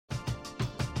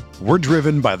We're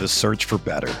driven by the search for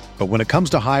better. But when it comes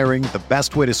to hiring, the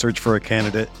best way to search for a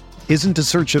candidate isn't to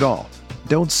search at all.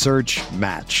 Don't search,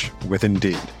 match with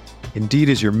Indeed. Indeed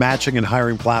is your matching and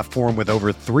hiring platform with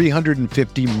over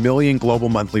 350 million global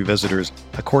monthly visitors,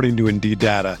 according to Indeed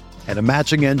data, and a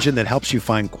matching engine that helps you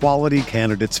find quality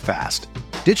candidates fast.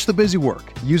 Ditch the busy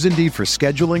work. Use Indeed for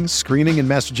scheduling, screening, and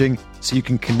messaging so you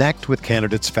can connect with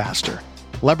candidates faster.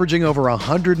 Leveraging over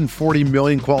 140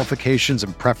 million qualifications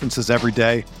and preferences every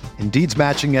day, Indeed's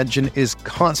matching engine is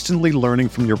constantly learning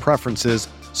from your preferences,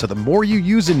 so the more you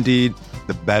use Indeed,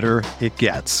 the better it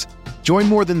gets. Join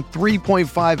more than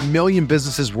 3.5 million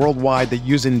businesses worldwide that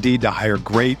use Indeed to hire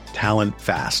great talent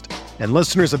fast. And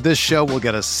listeners of this show will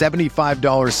get a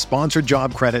 $75 sponsored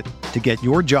job credit to get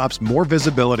your jobs more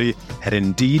visibility at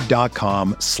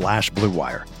Indeed.com/Blue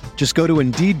Wire. Just go to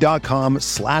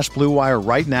Indeed.com/Blue Wire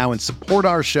right now and support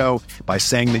our show by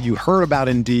saying that you heard about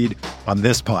Indeed on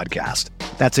this podcast.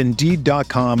 That's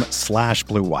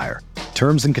Indeed.com/Blue Wire.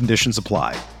 Terms and conditions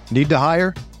apply. Need to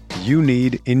hire? You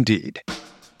need Indeed.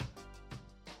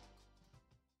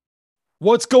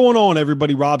 What's going on,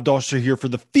 everybody? Rob Doster here for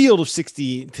the Field of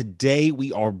 60. Today,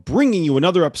 we are bringing you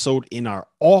another episode in our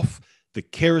Off the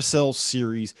Carousel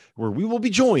series, where we will be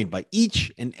joined by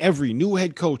each and every new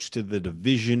head coach to the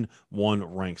Division I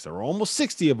ranks. There are almost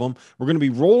 60 of them. We're going to be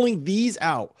rolling these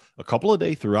out a couple of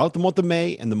days throughout the month of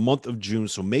May and the month of June.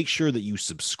 So make sure that you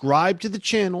subscribe to the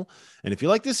channel. And if you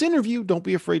like this interview, don't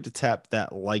be afraid to tap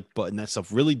that like button. That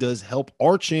stuff really does help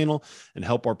our channel and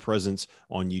help our presence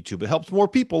on YouTube. It helps more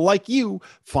people like you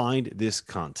find this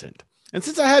content. And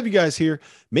since I have you guys here,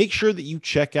 make sure that you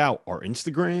check out our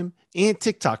Instagram and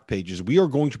TikTok pages. We are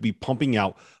going to be pumping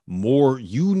out more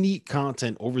unique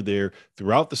content over there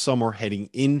throughout the summer heading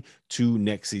into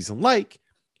next season. Like,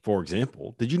 for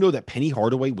example, did you know that Penny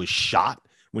Hardaway was shot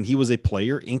when he was a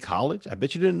player in college? I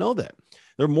bet you didn't know that.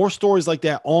 There are more stories like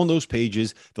that on those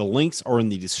pages. The links are in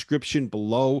the description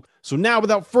below. So now,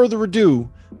 without further ado,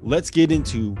 let's get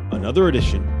into another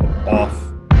edition of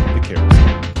Off the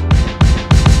Carousel.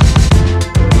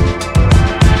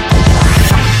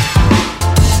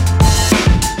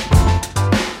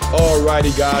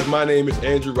 Alrighty, guys, my name is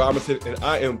Andrew Robinson, and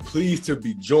I am pleased to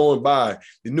be joined by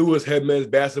the newest head men's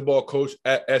basketball coach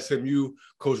at SMU,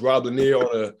 Coach Rob Lanier,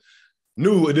 on a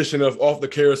new edition of Off the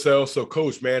Carousel. So,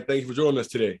 Coach, man, thank you for joining us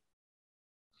today.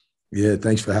 Yeah,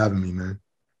 thanks for having me, man.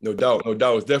 No doubt.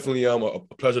 It's definitely a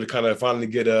pleasure to kind of finally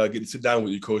get to sit down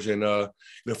with you, Coach. And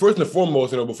first and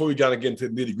foremost, before we kind of get into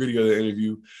the nitty-gritty of the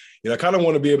interview, I kind of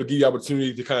want to be able to give you the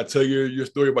opportunity to kind of tell your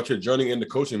story about your journey into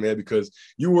coaching, man, because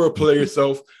you were a player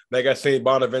yourself. Like at St.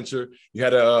 Bonaventure, you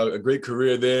had a great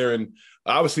career there, and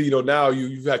obviously, now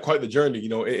you've had quite the journey,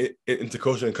 into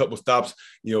coaching, a couple stops,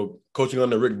 coaching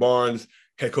under Rick Barnes,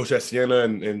 head coach at Siena,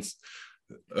 and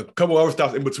a couple other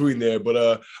stops in between there. But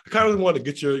I kind of wanted to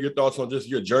get your thoughts on just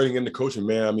your journey into coaching,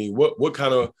 man. I mean, what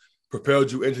kind of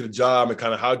propelled you into the job, and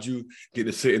kind of how'd you get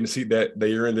to sit in the seat that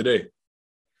you're in today?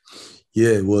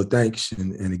 Yeah, well, thanks.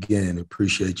 And again,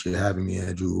 appreciate you having me,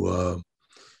 Andrew.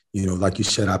 Like you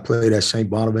said, I played at St.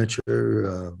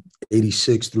 Bonaventure,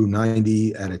 86 through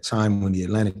 90 at a time when the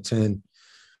Atlantic 10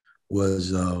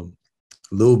 was a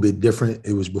little bit different.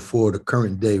 It was before the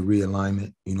current day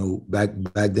realignment.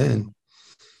 Back then,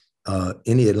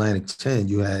 in the Atlantic 10,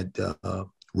 you had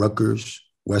Rutgers,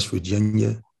 West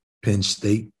Virginia, Penn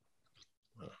State.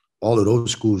 All of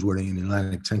those schools were in the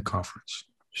Atlantic 10 conference.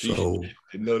 So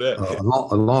didn't know that.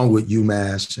 Along with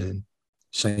UMass and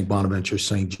St. Bonaventure,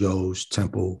 St. Joe's,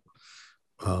 Temple,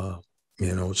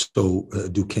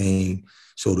 Duquesne.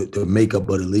 So the makeup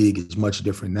of the league is much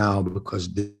different now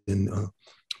because then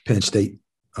Penn State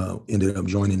ended up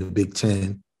joining the Big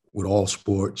Ten with all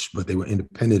sports, but they were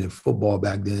independent in football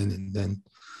back then. And then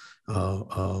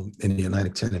in the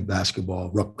Atlantic 10 in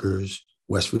basketball, Rutgers,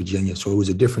 West Virginia. So it was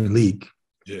a different league.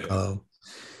 Yeah.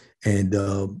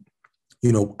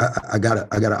 I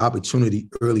got an opportunity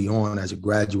early on as a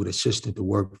graduate assistant to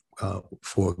work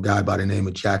for a guy by the name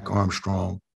of Jack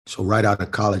Armstrong. So right out of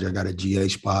college, I got a GA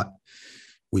spot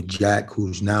with Jack,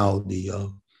 who's now the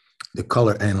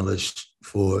color analyst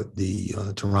for the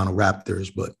Toronto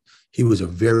Raptors. But he was a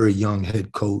very young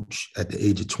head coach at the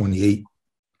age of 28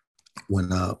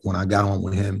 when I got on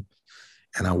with him.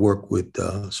 And I worked with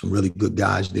some really good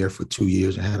guys there for 2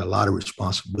 years and had a lot of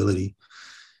responsibility.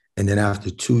 And then after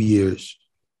 2 years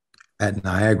at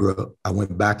Niagara, I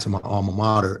went back to my alma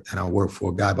mater and I worked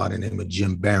for a guy by the name of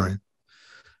Jim Barron,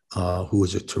 who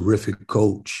was a terrific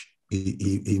coach.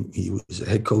 He was a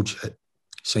head coach at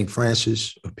St.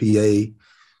 Francis of PA.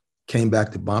 came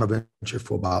back to Bonaventure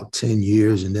for about 10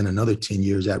 years and then another 10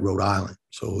 years at Rhode Island.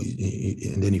 So,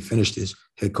 and then he finished his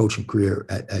head coaching career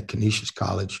at Canisius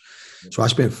College. So I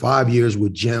spent 5 years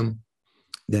with Jim,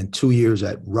 then 2 years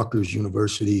at Rutgers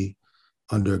University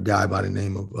under a guy by the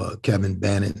name of Kevin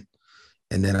Bannon.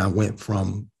 And then I went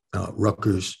from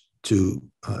Rutgers to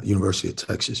University of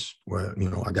Texas, where,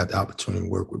 I got the opportunity to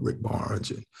work with Rick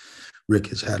Barnes. And Rick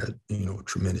has had a,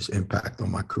 tremendous impact on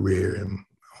my career and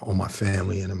on my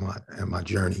family and in my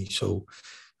journey. So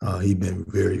he's been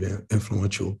very, very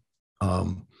influential.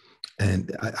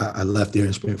 And I left there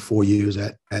and spent 4 years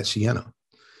at Siena.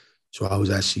 So I was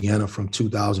at Siena from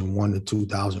 2001 to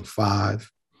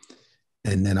 2005.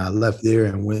 And then I left there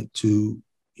and went to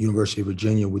University of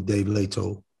Virginia with Dave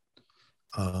Leto.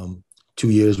 2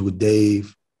 years with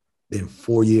Dave, then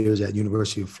 4 years at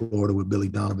University of Florida with Billy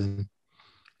Donovan,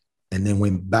 and then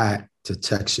went back to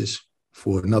Texas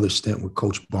for another stint with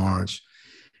Coach Barnes.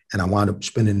 And I wound up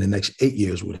spending the next 8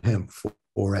 years with him,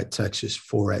 4 at Texas,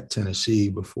 4 at Tennessee,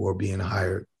 before being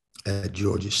hired at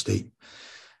Georgia State.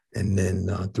 And then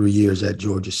 3 years at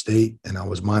Georgia State, and I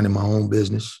was minding my own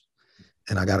business.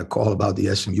 And I got a call about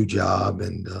the SMU job,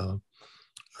 and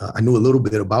I knew a little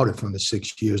bit about it from the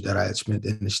 6 years that I had spent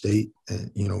in the state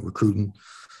and, recruiting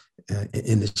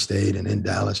in the state and in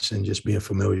Dallas, and just being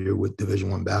familiar with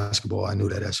Division I basketball. I knew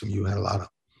that SMU had a lot of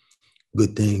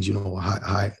good things,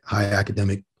 high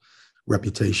academic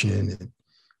reputation and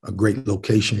a great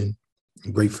location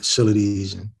and great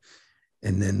facilities.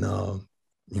 And then,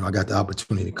 I got the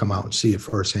opportunity to come out and see it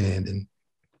firsthand, and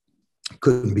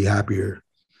couldn't be happier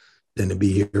than to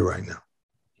be here right now.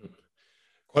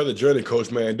 Quite the journey,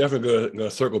 Coach, man. Definitely gonna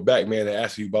circle back, man, and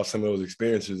ask you about some of those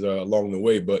experiences along the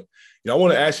way. But I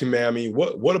want to ask you, man. I mean,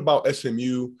 what about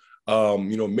SMU?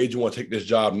 Made you want to take this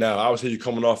job now? Obviously, you're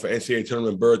coming off an NCAA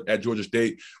tournament berth at Georgia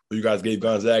State, where you guys gave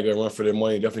Gonzaga a run for their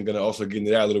money. Definitely gonna also get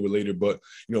into that a little bit later. But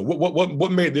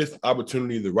what made this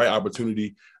opportunity the right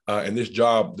opportunity, and this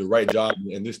job the right job,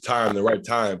 and this time the right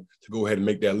time to go ahead and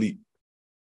make that leap?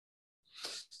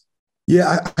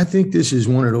 Yeah, I think this is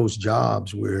one of those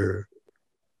jobs where,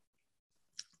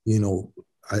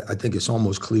 I think it's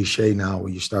almost cliche now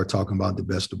when you start talking about the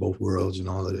best of both worlds and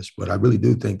all of this, but I really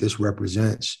do think this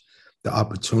represents the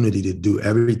opportunity to do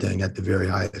everything at the very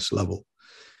highest level.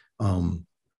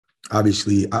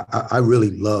 Obviously, I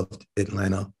really loved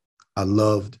Atlanta. I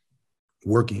loved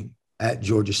working at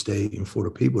Georgia State and for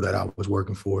the people that I was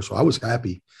working for. So I was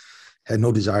happy, had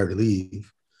no desire to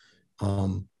leave.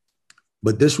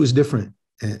 But this was different.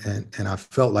 And I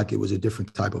felt like it was a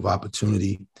different type of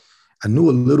opportunity. I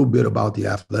knew a little bit about the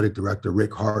athletic director,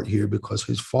 Rick Hart, here, because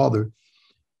his father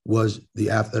was the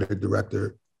athletic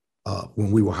director when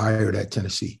we were hired at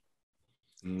Tennessee.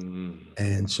 Mm.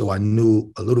 And so I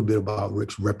knew a little bit about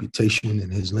Rick's reputation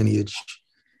and his lineage.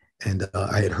 And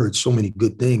I had heard so many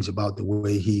good things about the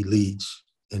way he leads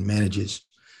and manages.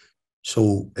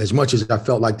 So as much as I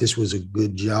felt like this was a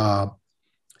good job,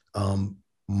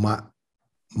 my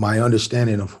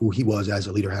understanding of who he was as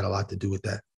a leader had a lot to do with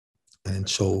that. And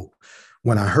so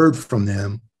when I heard from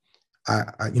them,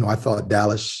 I thought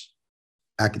Dallas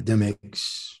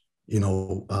academics,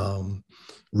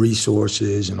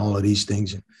 resources and all of these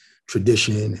things, and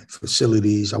tradition,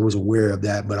 facilities, I was aware of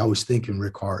that, but I was thinking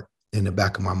Rick Hart in the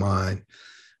back of my mind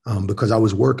because I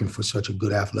was working for such a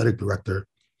good athletic director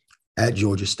at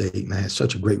Georgia State, and I had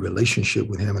such a great relationship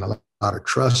with him and a lot of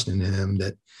trust in him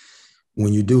that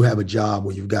when you do have a job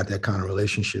where you've got that kind of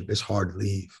relationship, it's hard to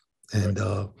leave. And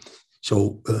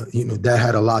so that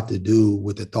had a lot to do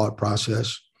with the thought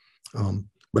process.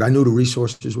 But I knew the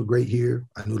resources were great here.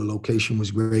 I knew the location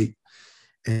was great.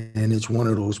 And it's one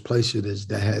of those places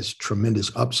that has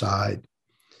tremendous upside.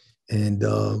 And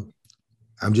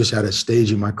I'm just at a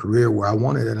stage in my career where I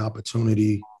wanted an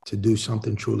opportunity to do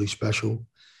something truly special.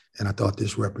 And I thought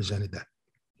this represented that.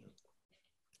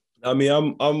 I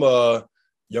mean, I'm a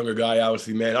younger guy,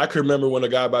 obviously, man. I can remember when a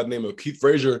guy by the name of Keith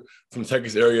Frazier from the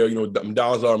Texas area,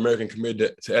 Dallas All-American,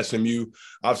 committed to SMU.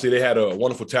 Obviously, they had a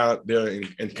wonderful talent there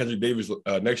in Kendrick Davis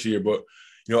next year. But,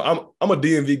 I'm a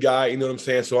DMV guy, you know what I'm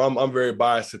saying? So I'm very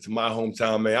biased to my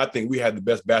hometown, man. I think we had the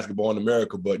best basketball in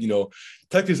America. But,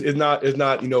 Texas is not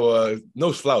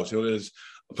no slouch. There's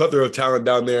a plethora of talent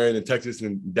down there in the Texas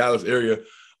and Dallas area.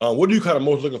 What are you kind of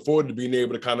most looking forward to being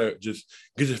able to kind of just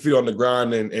get your feet on the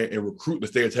ground and recruit the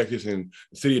state of Texas and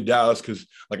the city of Dallas? Because,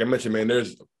 like I mentioned, man,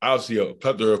 there's obviously a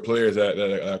plethora of players that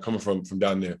are coming from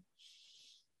down there.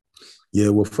 Yeah,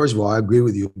 well, first of all, I agree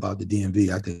with you about the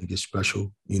DMV. I think it's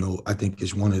special. I think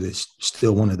it's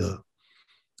still one of the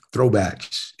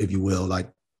throwbacks, if you will. Like,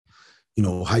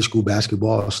 high school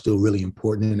basketball is still really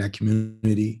important in that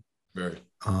community. Very.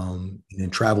 And then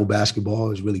travel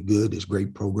basketball is really good. There's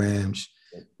great programs,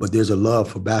 but there's a love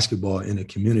for basketball in the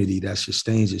community that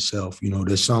sustains itself. You know,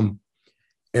 there's some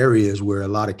areas where a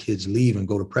lot of kids leave and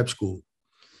go to prep school,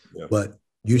 but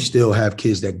you still have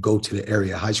kids that go to the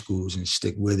area high schools and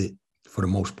stick with it for the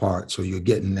most part. So you're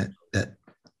getting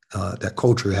that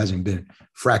culture hasn't been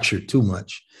fractured too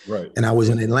much. Right. And I was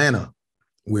in Atlanta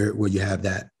where you have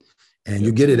that, and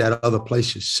you get it at other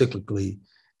places cyclically.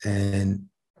 And,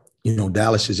 you know,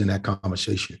 Dallas is in that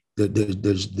conversation.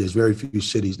 There's very few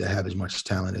cities that have as much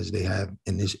talent as they have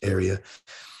in this area.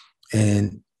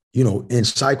 And, you know, in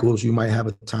cycles, you might have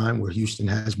a time where Houston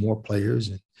has more players,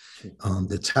 and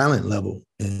the talent level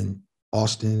in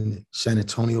Austin, San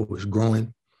Antonio was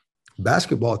growing.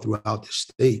 Basketball throughout the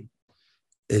state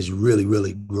is really,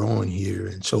 really growing here.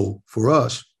 And so for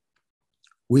us,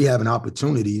 we have an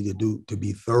opportunity to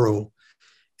be thorough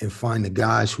and find the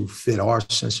guys who fit our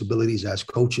sensibilities as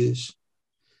coaches,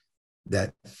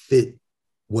 that fit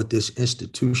what this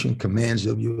institution commands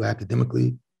of you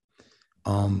academically,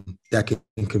 that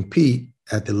can compete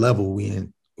at the level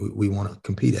we want to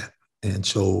compete at. And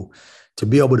so to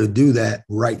be able to do that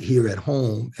right here at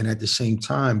home, and at the same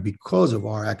time, because of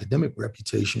our academic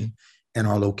reputation and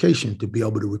our location, to be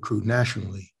able to recruit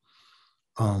nationally,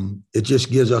 it just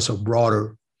gives us a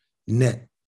broader net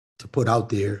to put out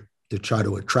there to try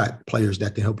to attract players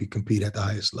that can help you compete at the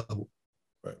highest level.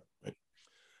 Right.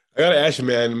 I got to ask you,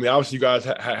 man, I mean, obviously you guys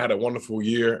had a wonderful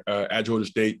year at Georgia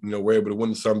State, you know, were able to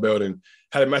win the Sun Belt and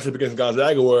had a matchup against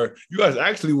Gonzaga where you guys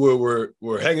actually were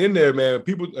hanging in there, man.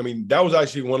 People, I mean, that was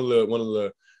actually one of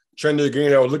the trendier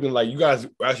games that was looking like you guys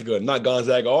were actually going to knock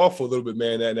Gonzaga off for a little bit,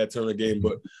 man, in that tournament game.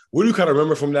 But what do you kind of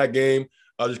remember from that game?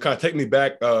 Just kind of take me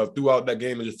back throughout that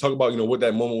game and just talk about, you know, what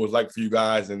that moment was like for you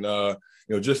guys and,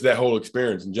 you know, just that whole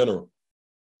experience in general.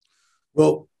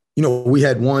 Well, you know, we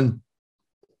had won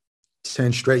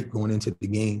 10 straight going into the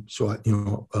game. So, you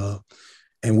know,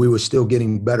 and we were still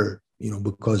getting better, you know,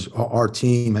 because our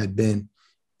team had been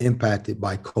impacted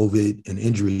by COVID and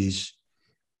injuries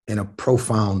in a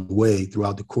profound way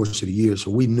throughout the course of the year.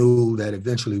 So we knew that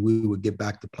eventually we would get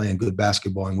back to playing good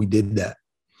basketball, and we did that.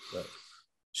 Right.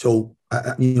 So,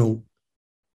 you know,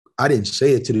 I didn't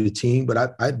say it to the team,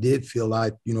 but I did feel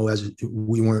like, you know, as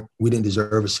we didn't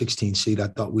deserve a 16 seed. I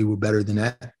thought we were better than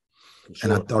that.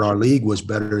 Sure. And I thought our league was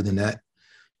better than that.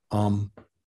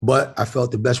 But I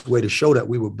felt the best way to show that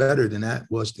we were better than that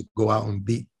was to go out and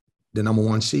beat the number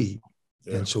one seed.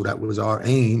 Yeah. And so that was our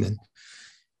aim. And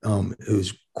it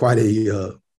was quite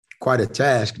a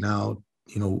task. Now,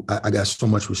 you know, I got so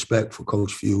much respect for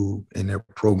Coach Few and their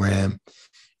program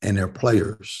and their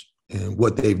players. And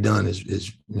what they've done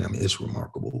is I mean, it's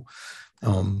remarkable.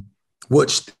 What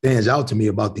stands out to me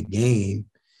about the game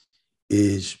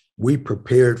is we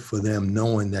prepared for them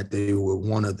knowing that they were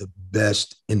one of the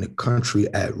best in the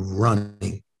country at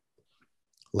running.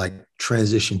 Like,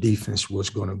 transition defense was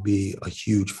going to be a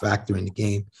huge factor in the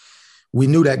game. We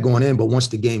knew that going in, but once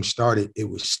the game started, it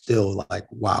was still like,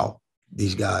 wow,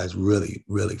 these guys really,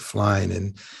 really flying.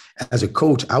 And as a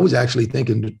coach, I was actually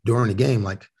thinking during the game,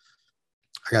 like,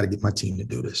 I got to get my team to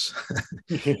do this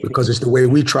because it's the way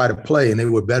we try to play, and they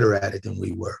were better at it than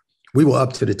we were. We were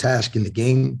up to the task in the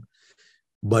game,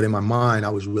 but in my mind, I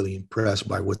was really impressed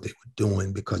by what they were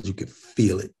doing because you could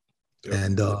feel it. Yeah.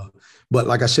 And but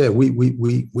like I said, we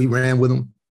ran with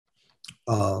them.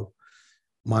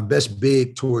 My best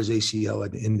big towards ACL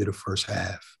at the end of the first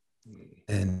half,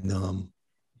 and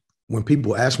when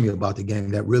people ask me about the game,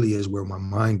 that really is where my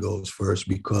mind goes first,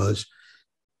 because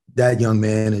that young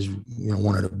man is, you know,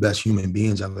 one of the best human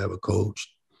beings I've ever coached.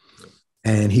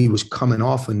 And he was coming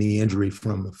off a knee injury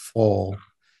from the fall,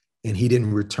 and he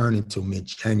didn't return until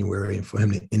mid-January. And for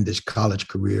him to end his college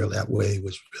career that way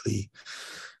was really,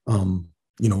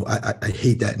 you know, I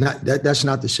hate that. That's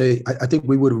not to say, I think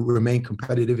we would have remained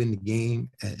competitive in the game.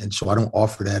 And so I don't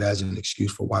offer that as an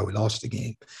excuse for why we lost the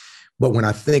game. But when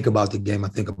I think about the game, I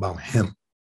think about him,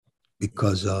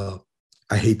 because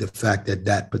I hate the fact that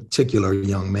that particular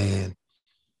young man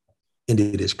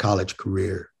ended his college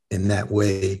career in that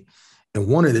way. And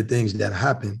one of the things that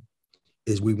happened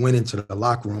is we went into the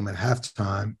locker room at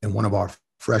halftime, and one of our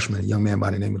freshmen, a young man by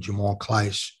the name of Jamal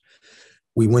Kleiss,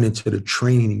 we went into the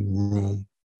training room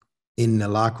in the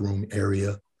locker room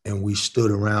area, and we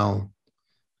stood around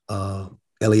Eliel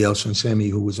Sunsemi,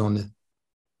 who was on the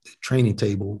training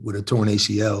table with a torn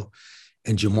ACL,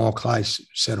 and Jamal Kleiss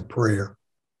said a prayer.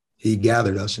 He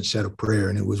gathered us and said a prayer,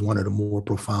 and it was one of the more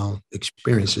profound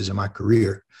experiences in my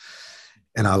career.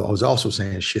 And I was also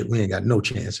saying, shit, we ain't got no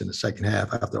chance in the second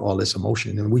half after all this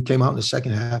emotion. And we came out in the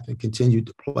second half and continued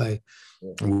to play.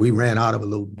 And we ran out of a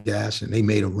little gas, and they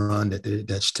made a run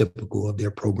that's typical of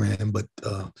their program. But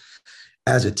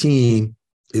as a team,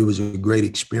 it was a great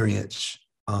experience.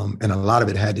 And a lot of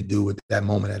it had to do with that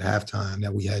moment at halftime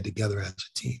that we had together as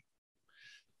a team.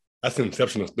 That's an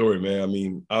exceptional story, man. I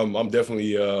mean, I'm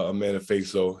definitely a man of faith.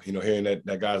 So, hearing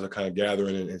that guys are kind of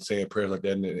gathering and saying prayers like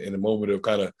that in a moment of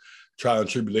kind of trial and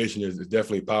tribulation is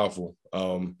definitely powerful.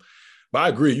 But I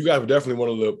agree. You guys were definitely one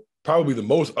of probably the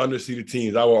most underseeded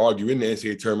teams, I will argue, in the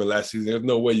NCAA tournament last season. There's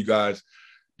no way you guys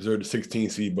deserve the 16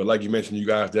 seed. But like you mentioned, you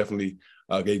guys definitely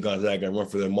gave Gonzaga a run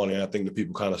for their money. And I think the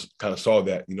people kind of saw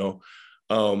that,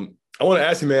 I want to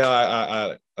ask you, man,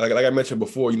 I like I mentioned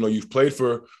before, you've played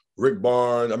for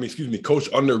coach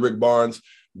under Rick Barnes,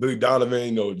 Billy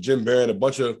Donovan, Jim Barron, a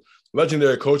bunch of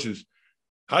legendary coaches.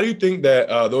 How do you think that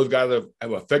those guys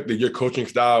have affected your coaching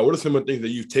style? What are some of the things that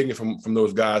you've taken from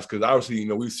those guys? Because obviously,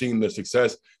 we've seen the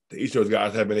success that each of those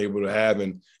guys have been able to have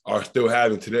and are still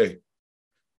having today.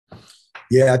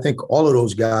 Yeah, I think all of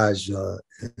those guys,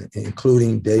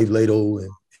 including Dave Lato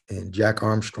and Jack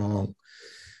Armstrong,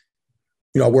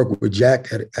 I worked with Jack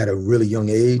at a really young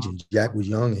age, and Jack was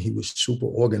young, and he was super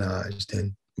organized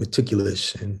and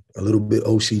meticulous and a little bit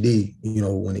OCD,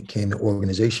 when it came to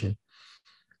organization.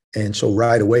 And so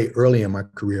right away, early in my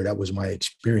career, that was my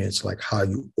experience, like how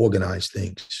you organize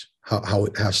things, how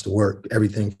it has to work,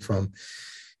 everything from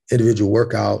individual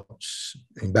workouts.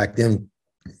 And back then,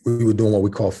 we were doing what we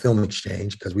call film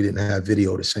exchange because we didn't have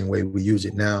video the same way we use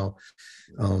it now.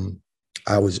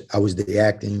 I was the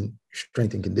acting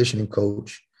strength and conditioning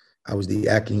coach. I was the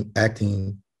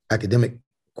acting academic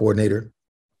coordinator.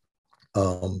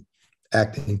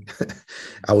 Acting,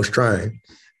 I was trying,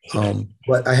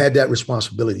 but I had that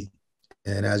responsibility.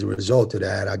 And as a result of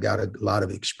that, I got a lot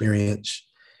of experience,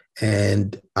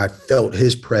 and I felt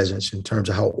his presence in terms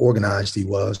of how organized he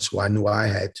was. So I knew I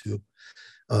had to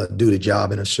do the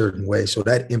job in a certain way. So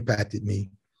that impacted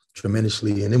me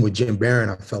tremendously. And then with Jim Barron,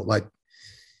 I felt like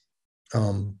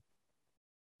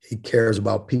he cares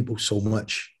about people so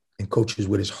much and coaches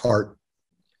with his heart.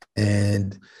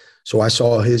 And so I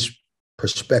saw his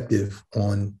perspective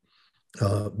on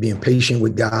being patient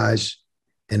with guys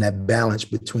and that balance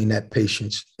between that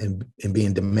patience and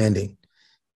being demanding.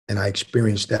 And I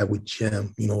experienced that with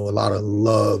Jim, a lot of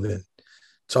love and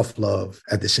tough love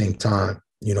at the same time,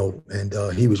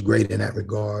 and he was great in that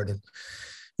regard. And,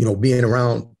 being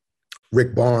around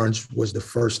Rick Barnes was the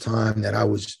first time that I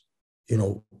was,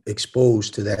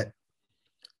 exposed to that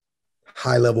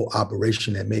high level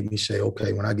operation that made me say,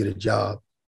 okay, when I get a job,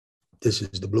 this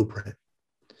is the blueprint.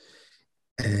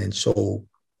 And so,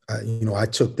 I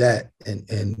took that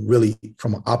and really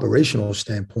from an operational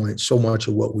standpoint, so much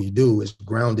of what we do is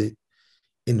grounded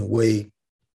in the way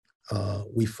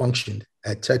we functioned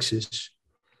at Texas.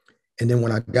 And then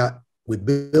when I got with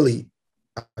Billy,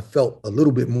 I felt a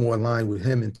little bit more aligned with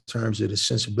him in terms of the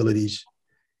sensibilities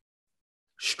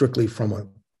strictly from a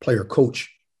player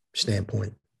coach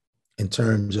standpoint, in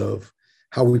terms of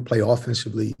how we play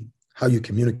offensively, how you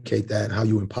communicate that, how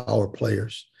you empower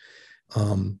players.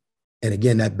 And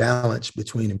again, that balance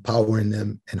between empowering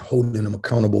them and holding them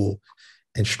accountable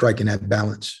and striking that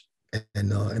balance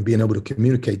and being able to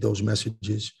communicate those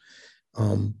messages,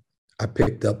 I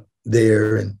picked up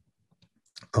there, and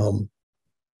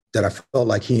that I felt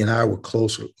like he and I were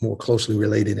more closely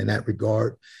related in that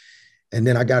regard. And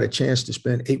then I got a chance to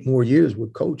spend 8 more years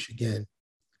with Coach again,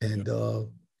 and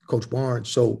Coach Barnes.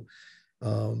 So,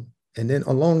 and then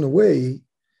along the way,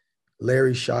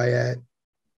 Larry Chiat,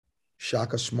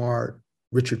 Shaka Smart,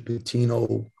 Richard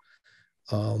Pitino,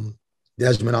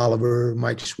 Desmond Oliver,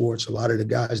 Mike Schwartz, a lot of the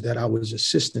guys that I was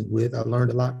assistant with, I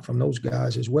learned a lot from those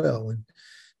guys as well in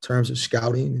terms of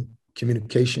scouting and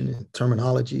communication and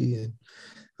terminology and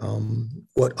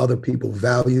what other people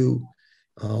value.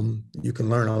 You can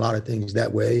learn a lot of things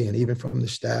that way. And even from the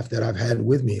staff that I've had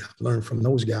with me, I've learned from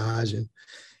those guys.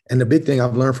 And the big thing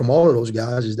I've learned from all of those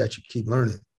guys is that you keep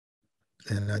learning.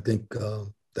 And I think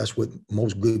that's what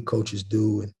most good coaches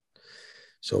do. And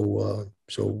so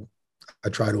I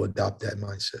try to adopt that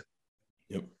mindset.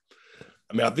 Yep.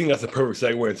 I mean, I think that's a perfect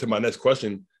segue into my next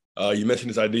question. You mentioned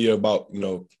this idea about,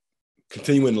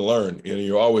 continuing to learn.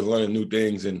 You're always learning new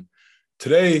things. And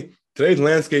today's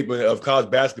landscape of college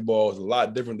basketball is a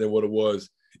lot different than what it was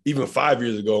even 5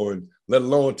 years ago, and let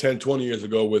alone 10, 20 years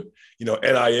ago with,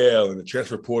 NIL and the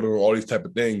transfer portal and all these type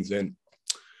of things. And,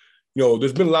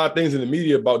 there's been a lot of things in the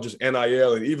media about just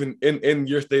NIL, and even in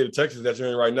your state of Texas that you're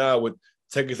in right now with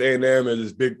Texas A&M and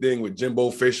this big thing with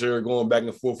Jimbo Fisher going back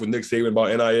and forth with Nick Saban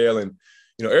about NIL. And,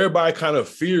 everybody kind of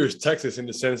fears Texas in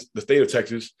the sense, the state of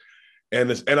Texas, and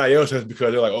this NIL sense,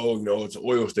 because they're like, oh, it's an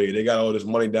oil state. They got all this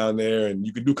money down there, and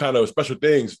you can do kind of special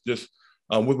things just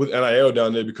with NIL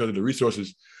down there because of the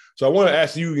resources. So I want to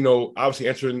ask you, obviously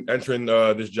entering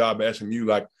this job at SMU,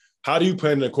 like, how do you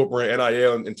plan to incorporate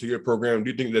NIL into your program? Do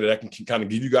you think that can kind of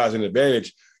give you guys an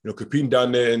advantage, competing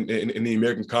down there in the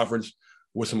American Conference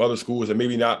with some other schools that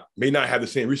may not have the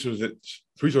same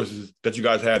resources that you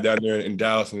guys have down there in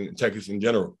Dallas and in Texas in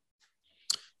general?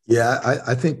 Yeah,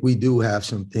 I think we do have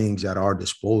some things at our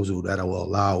disposal that will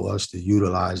allow us to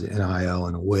utilize the NIL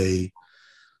in a way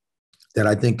that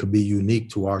I think could be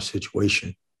unique to our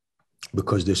situation,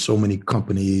 because there's so many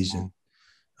companies and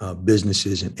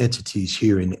businesses and entities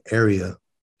here in the area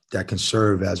that can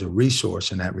serve as a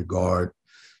resource in that regard.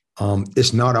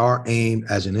 It's not our aim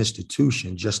as an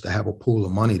institution just to have a pool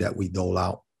of money that we dole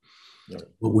out. Right.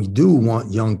 But we do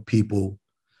want young people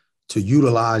to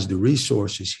utilize the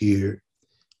resources here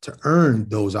to earn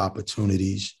those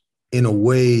opportunities in a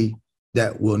way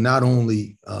that will not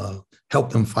only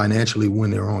help them financially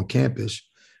when they're on campus,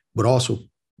 but also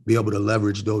be able to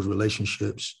leverage those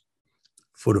relationships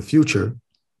for the future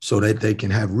so that they can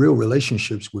have real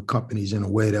relationships with companies in a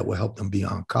way that will help them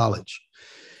beyond college.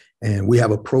 And we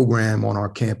have a program on our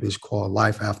campus called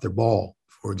Life After Ball,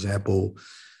 for example,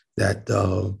 that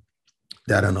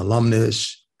an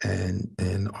alumnus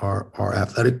and our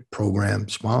athletic program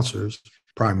sponsors,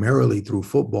 primarily through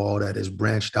football, that is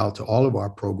branched out to all of our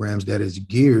programs, that is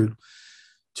geared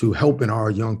to helping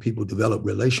our young people develop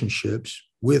relationships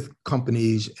with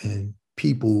companies and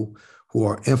people who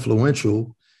are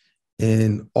influential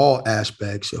in all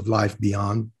aspects of life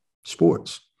beyond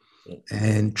sports,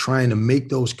 and trying to make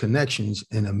those connections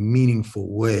in a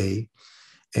meaningful way.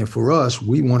 And for us,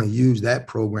 we want to use that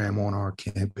program on our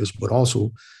campus, but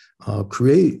also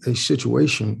create a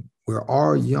situation where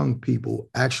our young people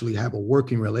actually have a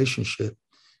working relationship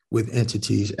with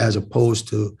entities, as opposed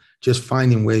to just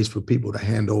finding ways for people to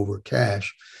hand over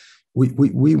cash.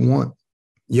 We want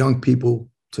young people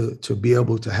to be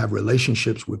able to have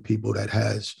relationships with people that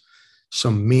has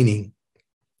some meaning,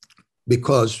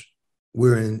 because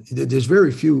there's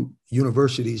very few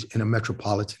universities in a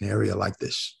metropolitan area like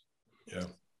this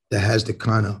that has the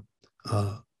kind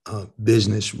of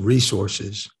business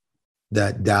resources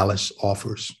that Dallas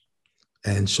offers.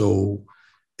 And so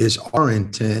it's our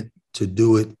intent to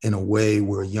do it in a way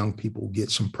where young people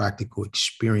get some practical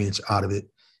experience out of it.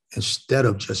 Instead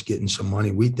of just getting some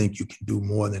money, we think you can do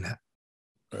more than that.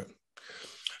 Right.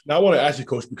 Now, I want to ask you,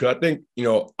 Coach, because I think,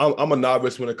 I'm a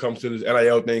novice when it comes to this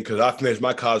NIL thing, because I finished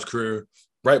my college career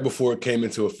right before it came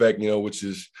into effect, which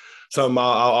is something I'll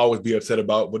always be upset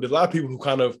about. But there's a lot of people who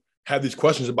kind of have these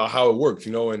questions about how it works,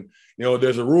 and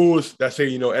there's a rules that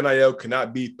say, NIL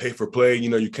cannot be pay for play.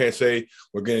 You can't say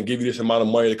we're going to give you this amount of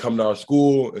money to come to our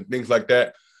school and things like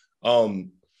that. But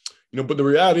the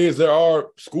reality is there are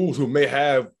schools who may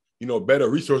have, better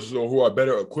resources, or who are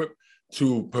better equipped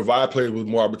to provide players with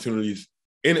more opportunities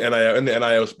in the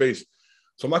NIL space.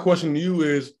 So my question to you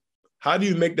is, how do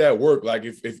you make that work? Like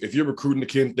if you're recruiting the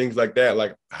kid and things like that,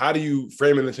 like how do you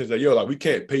frame it in the sense that, we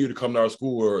can't pay you to come to our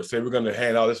school, or say we're going to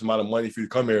hand out this amount of money for you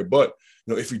to come here. But,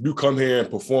 if you do come here and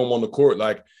perform on the court,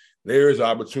 like there is an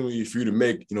opportunity for you to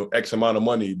make, X amount of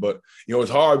money. But,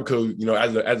 it's hard because,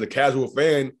 as a casual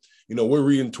fan, we're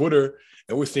reading Twitter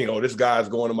and we're seeing, this guy's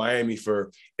going to Miami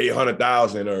for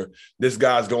 $800,000, or this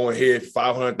guy's going here for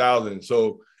 $500,000.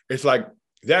 So it's like,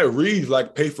 that reads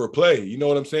like pay for play. You know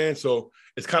what I'm saying? So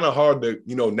it's kind of hard to,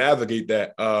 navigate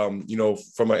that,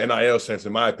 from an NIL sense,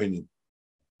 in my opinion.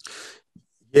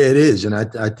 Yeah, it is. And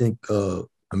I think,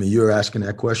 you're asking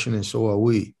that question, and so are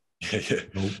we. I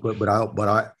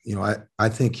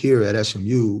think here at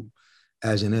SMU,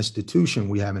 as an institution,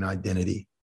 we have an identity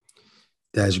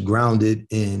that's grounded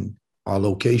in our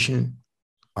location,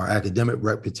 our academic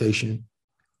reputation,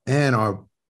 and our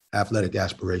athletic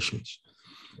aspirations.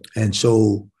 And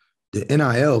so the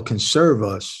NIL can serve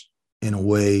us in a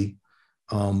way,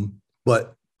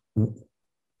 but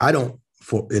I don't,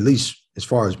 for at least as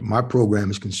far as my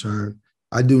program is concerned,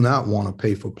 I do not want a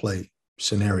pay for play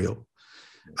scenario,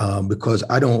 because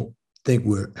I don't think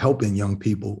we're helping young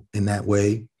people in that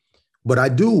way. But I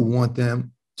do want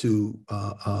them to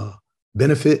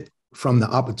benefit from the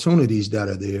opportunities that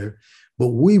are there. But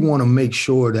we want to make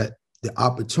sure that the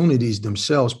opportunities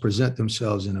themselves present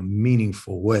themselves in a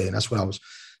meaningful way. And that's what I was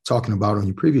talking about on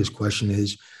your previous question,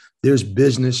 is there's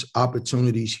business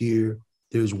opportunities here.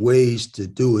 There's ways to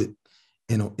do it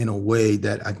in a way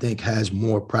that I think has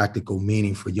more practical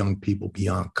meaning for young people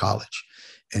beyond college.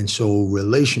 And so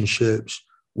relationships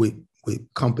with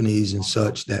companies and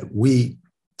such that we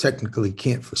technically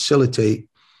can't facilitate,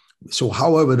 So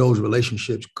however those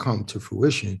relationships come to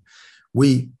fruition,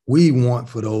 we want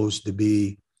for those to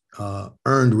be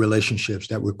earned relationships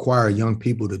that require young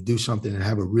people to do something and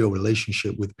have a real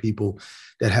relationship with people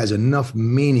that has enough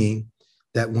meaning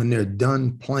that when they're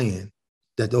done playing,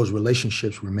 that those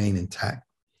relationships remain intact.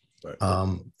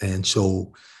 Right. And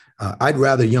so I'd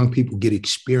rather young people get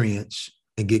experience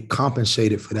and get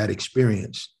compensated for that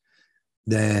experience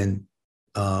than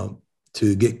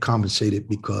to get compensated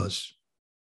because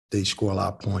they score a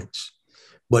lot of points.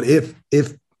 But if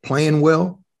playing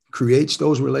well creates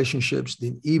those relationships,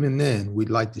 then even then we'd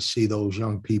like to see those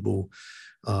young people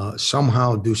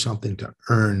somehow do something to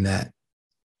earn that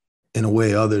in a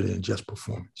way other than just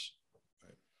performance.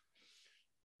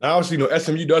 Now, obviously,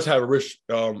 SMU does have a rich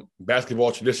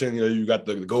basketball tradition. You got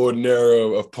the golden era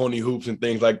of pony hoops and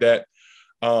things like that.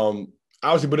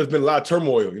 Obviously, but there's been a lot of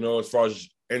turmoil, as far as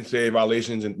NCAA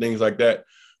violations and things like that.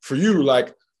 For you,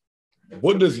 like,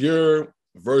 what does your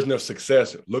version of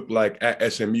success look like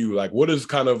at SMU? Like, what is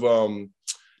kind of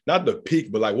not the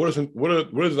peak, but like what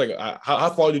is like how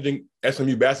far do you think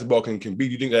SMU basketball can be?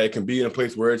 Do you think that it can be in a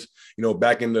place where it's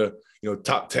back in the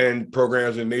top 10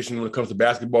 programs in the nation when it comes to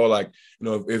basketball? Like,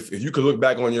 if you could look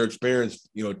back on your experience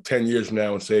 10 years from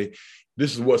now and say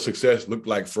this is what success looked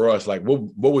like for us, like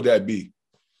what would that be?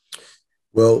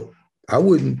 Well, I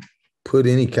wouldn't put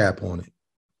any cap on it,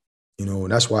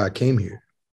 and that's why I came here,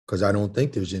 because I don't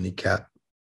think there's any cap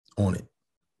on it.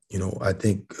 I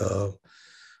think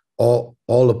all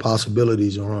the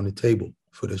possibilities are on the table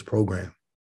for this program.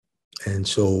 And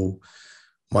so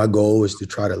my goal is to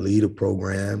try to lead a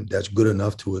program that's good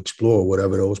enough to explore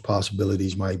whatever those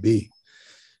possibilities might be.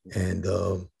 And,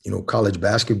 college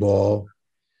basketball,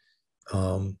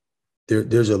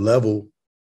 there's a level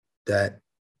that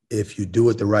if you do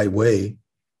it the right way,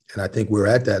 and I think we're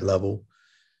at that level,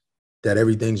 that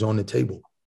everything's on the table.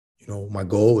 My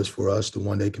goal is for us to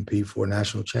one day compete for a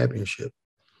national championship.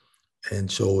 And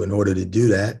so in order to do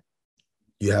that,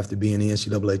 you have to be in the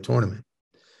NCAA tournament.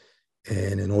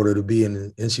 And in order to be in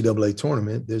the NCAA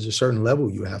tournament, there's a certain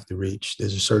level you have to reach.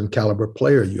 There's a certain caliber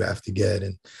player you have to get.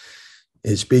 And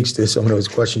it speaks to some of those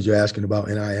questions you're asking about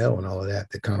NIL and all of that,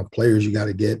 the kind of players you got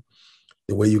to get,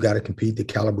 the way you got to compete, the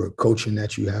caliber of coaching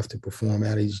that you have to perform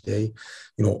at each day,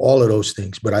 all of those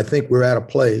things. But I think we're at a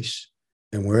place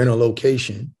and we're in a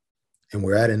location and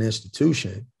we're at an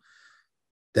institution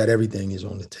that everything is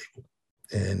on the table.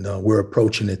 And we're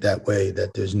approaching it that way,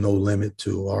 that there's no limit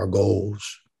to our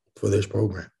goals for this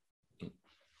program.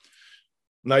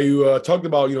 Now, you talked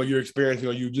about, your experience.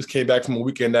 You just came back from a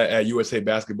weekend at USA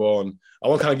Basketball, and I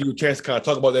want to kind of give you a chance to kind of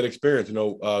talk about that experience,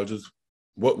 just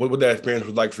what that experience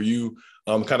was like for you,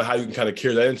 kind of how you can kind of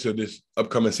carry that into this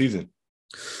upcoming season.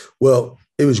 Well,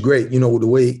 it was great. The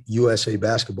way USA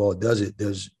Basketball does it,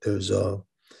 there's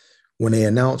when they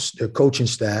announced their coaching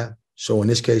staff, so in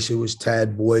this case, it was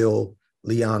Tad Boyle,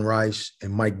 Leon Rice,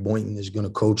 and Mike Boynton is going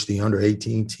to coach the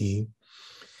under-18 team.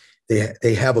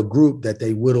 They have a group that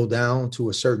they whittle down to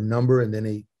a certain number, and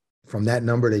then from that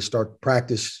number, they start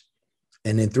practice.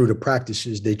 And then through the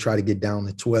practices, they try to get down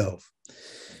to 12.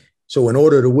 So in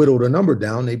order to whittle the number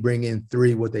down, they bring in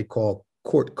 3 what they call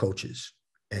court coaches.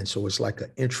 And so it's like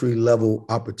an entry-level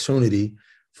opportunity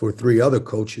for 3 other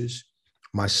coaches,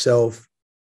 myself,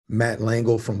 Matt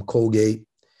Langle from Colgate,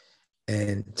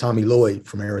 and Tommy Lloyd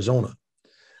from Arizona.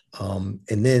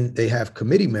 And then they have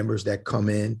committee members that come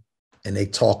in and they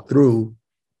talk through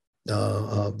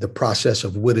the process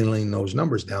of whittling those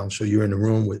numbers down. So you're in the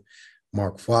room with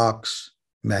Mark Fox,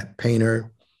 Matt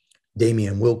Painter,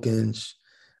 Damian Wilkins,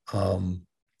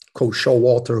 Coach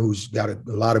Showalter, who's got a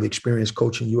lot of experience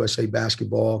coaching USA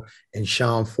Basketball, and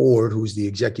Sean Ford, who's the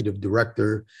executive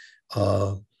director,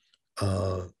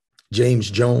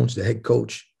 James Jones, the head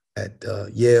coach at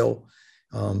Yale.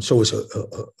 So it's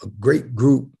a great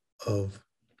group of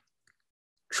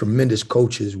tremendous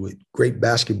coaches with great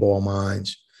basketball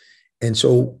minds. And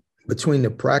so between the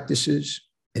practices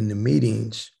and the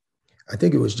meetings, I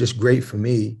think it was just great for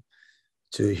me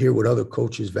to hear what other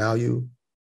coaches value,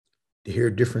 to hear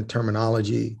different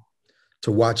terminology,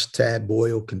 to watch Tad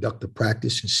Boyle conduct the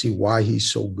practice and see why he's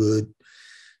so good,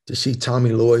 to see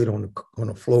Tommy Lloyd on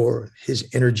the floor, his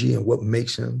energy and what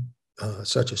makes him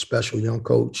such a special young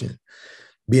coach, and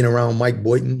being around Mike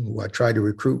Boynton, who I tried to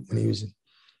recruit when he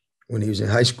was in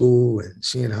high school, and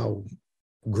seeing how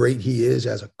great he is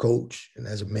as a coach and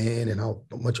as a man and how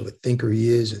much of a thinker he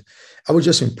is. And I was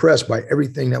just impressed by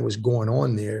everything that was going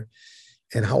on there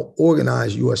and how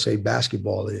organized USA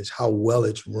Basketball is, how well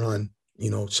it's run,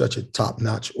 such a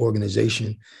top-notch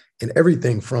organization, and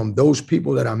everything from those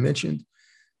people that I mentioned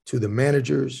to the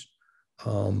managers,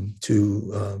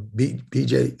 to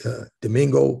BJ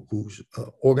Domingo, who's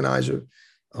organizer.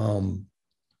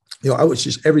 I was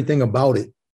just, everything about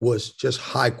it was just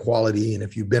high quality. And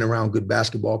if you've been around good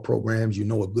basketball programs, you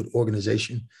know a good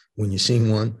organization when you've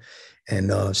seen one.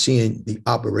 And seeing the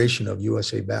operation of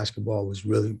USA Basketball was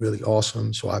really, really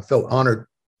awesome. So I felt honored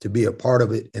to be a part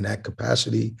of it in that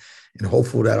capacity, and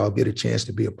hopeful that I'll get a chance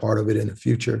to be a part of it in the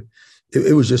future.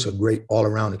 It was just a great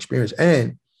all-around experience.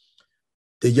 And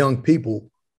the young people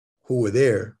who were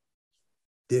there,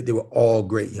 they were all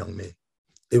great young men.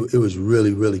 It was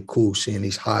really, really cool seeing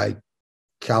these high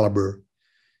caliber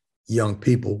young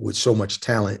people with so much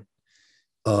talent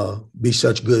be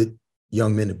such good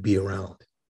young men to be around.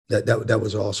 That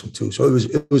was awesome too. So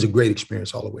it was a great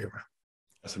experience all the way around.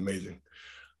 That's amazing.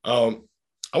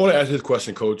 I want to ask this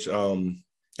question, Coach. And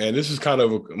this is kind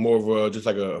of more of just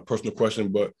like a personal question,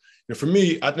 but for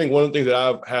me, I think one of the things that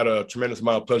I've had a tremendous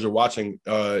amount of pleasure watching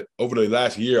over the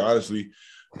last year, honestly,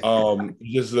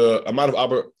 just the amount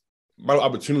of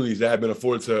opportunities that have been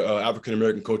afforded to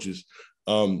African-American coaches.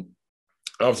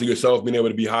 Obviously, yourself being able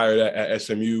to be hired at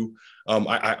SMU.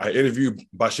 I interviewed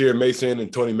Bashir Mason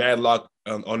and Tony Madlock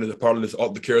on the part of this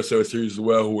Off the Carousel series as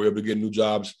well, who were able to get new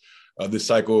jobs this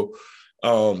cycle.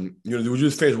 We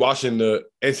just finished watching the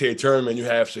NCAA tournament. You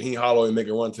have Shaheen Holloway make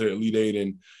a run to the Elite Eight,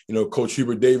 and Coach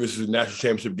Hubert Davis' national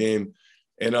championship game.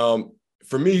 And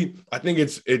for me, I think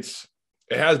it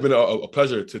has been a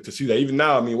pleasure to see that. Even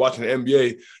now, I mean, watching the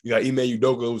NBA, you got Ime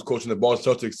Udoka, who's coaching the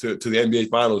Boston Celtics to the NBA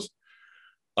Finals.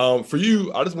 For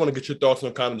you, I just want to get your thoughts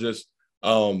on kind of just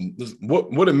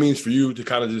what it means for you to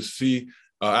kind of just see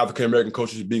African American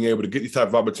coaches being able to get these type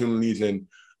of opportunities and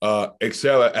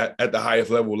excel at the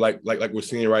highest level, like we're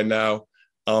seeing right now.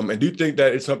 And do you think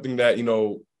that it's something that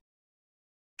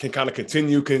can kind of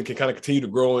continue, can kind of continue to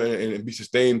grow and be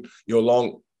sustained,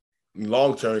 long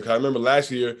term? Because I remember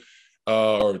last year,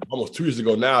 or almost 2 years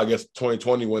ago now, I guess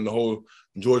 2020, when the whole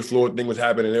George Floyd thing was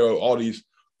happening, there were all these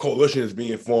coalitions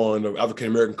being formed of African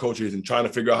American coaches and trying to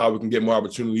figure out how we can get more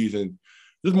opportunities and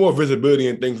just more visibility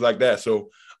and things like that. So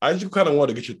I just kind of want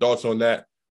to get your thoughts on that,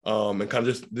 and kind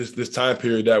of just this time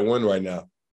period that we're in right now.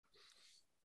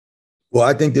 Well,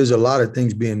 I think there's a lot of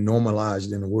things being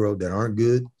normalized in the world that aren't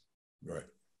good. Right.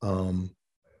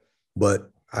 But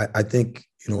I think,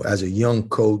 as a young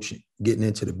coach getting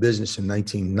into the business in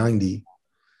 1990,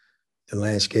 the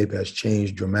landscape has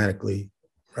changed dramatically,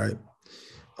 right?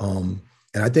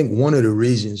 And I think one of the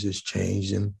reasons it's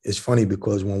changed, and it's funny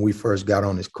because when we first got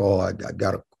on this call, I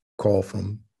got a call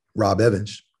from Rob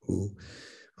Evans, who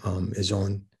is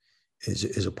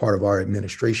a part of our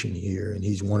administration here. And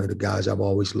he's one of the guys I've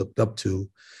always looked up to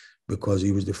because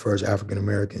he was the first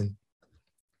African-American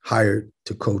hired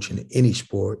to coach in any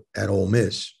sport at Ole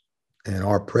Miss. And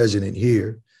our president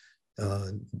here,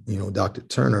 Dr.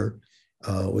 Turner,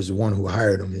 was the one who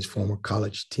hired him, his former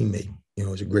college teammate.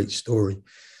 It's a great story.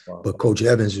 Wow. But Coach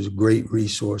Evans is a great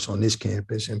resource on this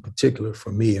campus, in particular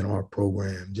for me and our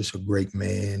program, just a great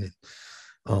man.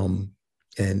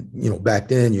 And back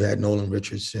then you had Nolan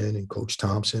Richardson and Coach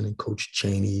Thompson and Coach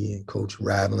Chaney and Coach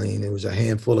Raveling. There was a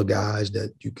handful of guys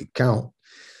that you could count.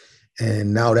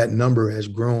 And now that number has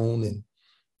grown,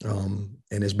 and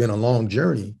it's been a long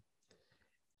journey.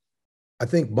 I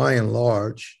think by and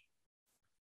large,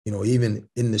 even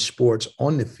in the sports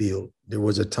on the field, there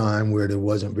was a time where there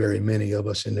wasn't very many of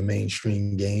us in the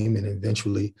mainstream game. And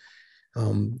eventually,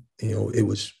 it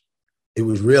was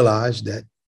realized that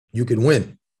you could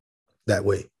win that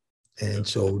way. And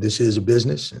so this is a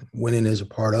business, and winning is a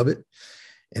part of it.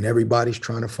 And everybody's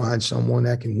trying to find someone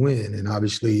that can win. And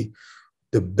obviously,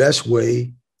 the best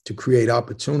way to create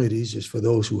opportunities is for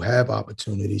those who have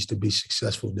opportunities to be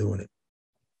successful doing it.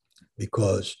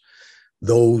 Because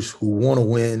those who want to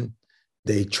win,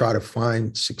 they try to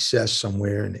find success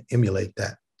somewhere and emulate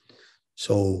that.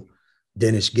 So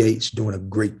Dennis Gates doing a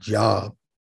great job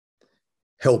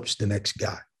helps the next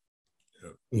guy.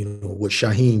 What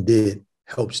Shaheen did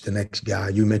helps the next guy.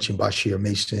 You mentioned Bashir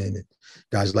Mason and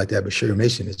guys like that. Bashir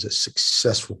Mason is a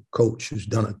successful coach who's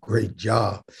done a great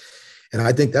job. And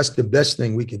I think that's the best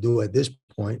thing we can do at this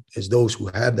point, is those who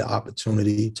have the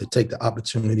opportunity to take the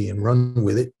opportunity and run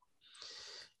with it.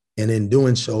 And in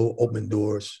doing so, open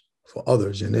doors for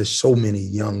others. And there's so many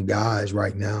young guys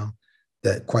right now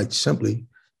that, quite simply,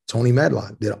 Tony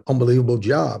Madlock did an unbelievable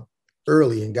job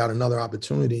early and got another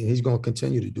opportunity, and he's going to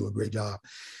continue to do a great job.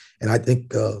 And I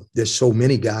think there's so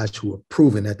many guys who have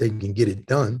proven that they can get it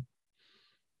done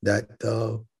that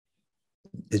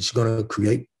it's going to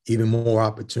create even more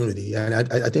opportunity. And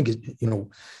I think,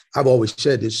 I've always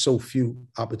said there's so few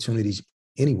opportunities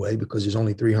anyway, because there's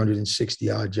only 360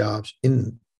 odd jobs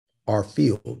in our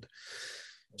field.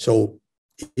 So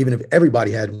even if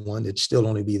everybody had one, it'd still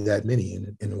only be that many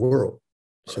in the world.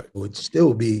 So it would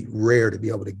still be rare to be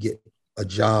able to get a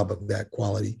job of that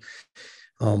quality.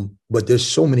 But there's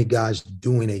so many guys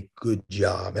doing a good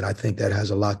job. And I think that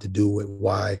has a lot to do with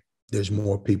why there's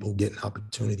more people getting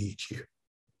opportunity each year.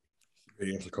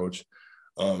 Great answer, Coach.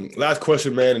 Last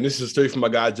question, man, and this is straight from my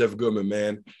guy, Jeff Goodman,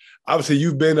 man. Obviously,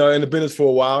 you've been in the business for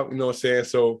a while, you know what I'm saying?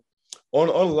 So on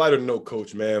a lighter note,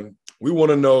 Coach, man, we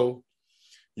want to know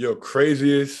your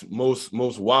craziest, most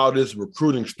wildest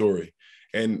recruiting story.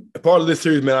 And part of this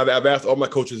series, man, I've asked all my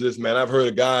coaches this, man. I've heard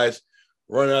of guys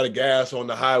running out of gas on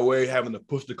the highway, having to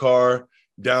push the car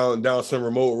down some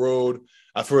remote road.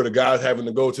 I've heard of guys having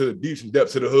to go to the deeps and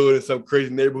depths of the hood in some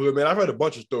crazy neighborhood, man. I've heard a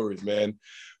bunch of stories, man.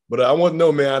 But I want to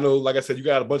know, man, I know, like I said, you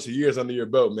got a bunch of years under your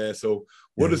belt, man. So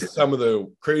what are some of the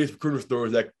craziest recruiting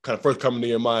stories that kind of first come into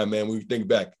your mind, man, when you think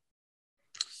back?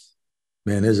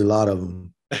 Man, there's a lot of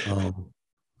them.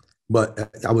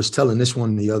 But I was telling this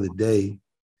one the other day,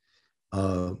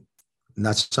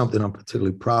 not something I'm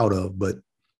particularly proud of, but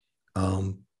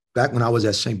back when I was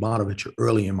at St. Bonaventure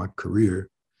early in my career,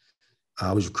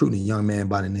 I was recruiting a young man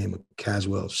by the name of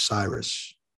Caswell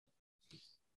Cyrus.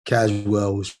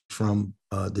 Caswell was from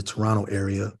the Toronto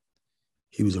area.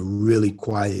 He was a really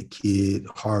quiet kid,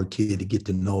 hard kid to get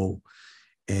to know.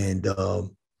 And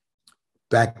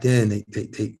back then,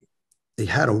 they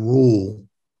had a rule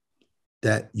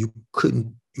that you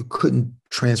couldn't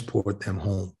transport them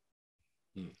home.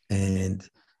 And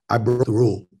I broke the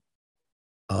rule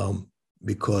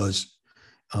because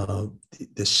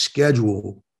the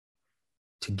schedule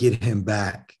to get him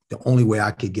back, the only way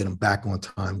I could get him back on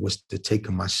time was to take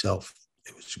him myself.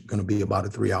 It was going to be about a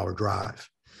 3-hour drive.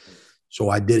 So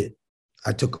I did it.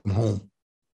 I took him home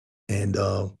and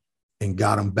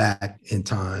got him back in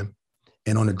time.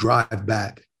 And on the drive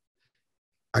back,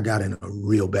 I got in a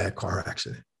real bad car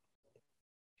accident.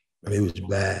 I mean, it was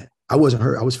bad. I wasn't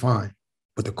hurt. I was fine.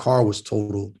 But the car was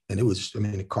totaled, and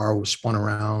the car was spun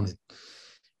around,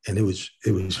 and it was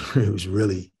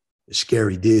really a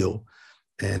scary deal.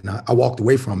 And I walked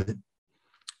away from it,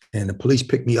 and the police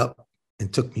picked me up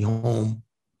and took me home.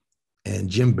 And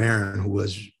Jim Barron, who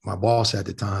was my boss at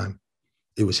the time,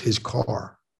 it was his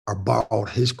car. I borrowed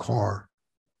his car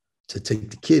to take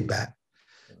the kid back.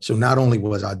 So not only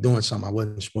was I doing something I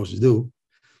wasn't supposed to do,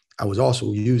 I was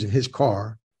also using his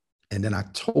car, and then I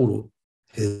totaled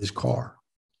his car.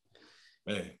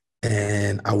 Man.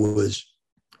 And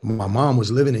my mom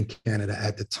was living in Canada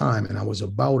at the time, and I was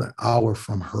about an hour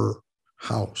from her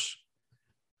house.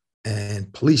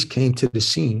 And police came to the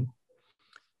scene.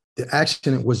 The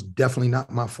accident was definitely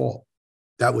not my fault.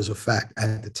 That was a fact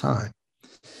at the time.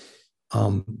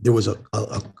 There was it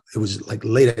was like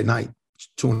late at night,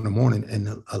 2 a.m,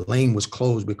 and a lane was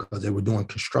closed because they were doing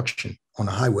construction on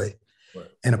the highway. Right.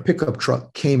 And a pickup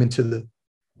truck came into the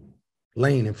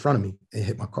lane in front of me and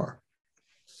hit my car.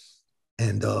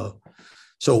 And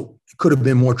so it could have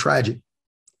been more tragic.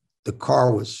 The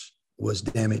car was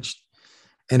damaged,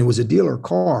 and it was a dealer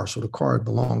car. So the car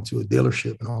belonged to a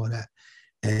dealership and all of that.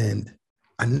 And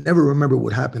I never remember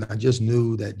what happened. I just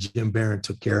knew that Jim Barron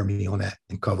took care of me on that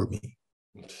and covered me.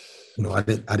 You know, I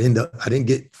didn't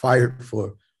get fired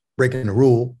for breaking the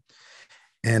rule,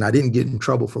 and I didn't get in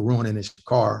trouble for ruining his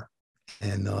car.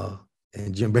 And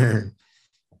Jim Barron,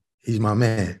 he's my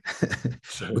man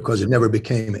because it never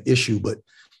became an issue. But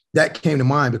that came to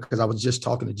mind because I was just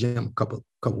talking to Jim a couple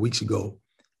weeks ago,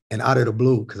 and out of the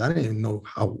blue, because I didn't know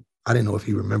if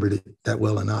he remembered it that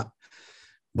well or not,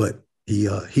 but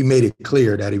he made it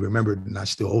clear that he remembered, and I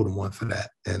still owed him one for that,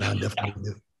 and I definitely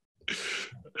do.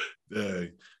 Yeah.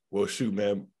 Well, shoot,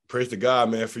 man. Praise to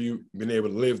God, man, for you being able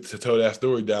to live to tell that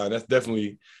story down. That's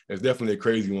definitely a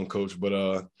crazy one, Coach.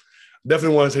 But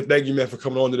definitely want to say thank you, man, for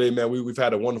coming on today, man. We've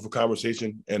had a wonderful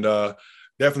conversation, and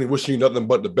definitely wishing you nothing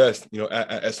but the best, you know,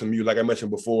 at SMU. Like I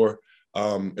mentioned before,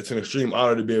 it's an extreme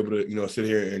honor to be able to, you know, sit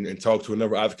here and talk to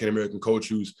another African-American coach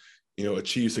who's, you know,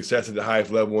 achieved success at the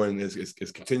highest level and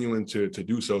is continuing to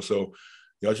do so. So, you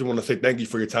know, I just want to say thank you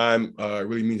for your time. It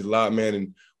really means a lot, man.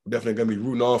 And we're definitely going to be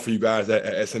rooting on for you guys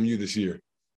at SMU this year.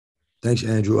 Thanks,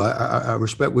 Andrew. I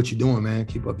respect what you're doing, man.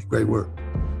 Keep up the great work.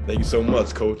 Thank you so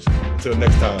much, Coach. Until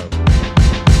next time.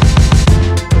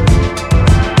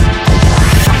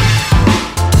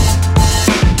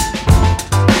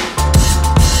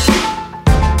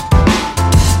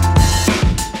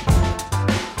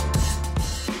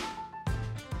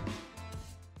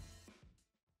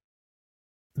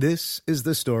 This is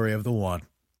the story of the one.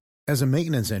 As a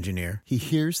maintenance engineer, he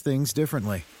hears things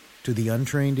differently. To the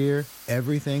untrained ear,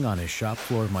 everything on his shop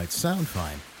floor might sound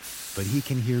fine, but he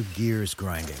can hear gears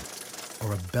grinding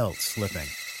or a belt slipping.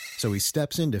 So he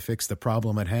steps in to fix the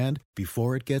problem at hand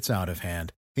before it gets out of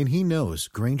hand. And he knows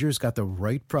Granger's got the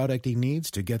right product he needs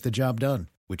to get the job done,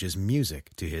 which is music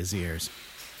to his ears.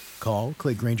 Call,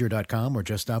 click Granger.com, or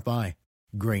just stop by.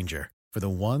 Granger, for the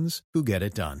ones who get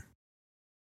it done.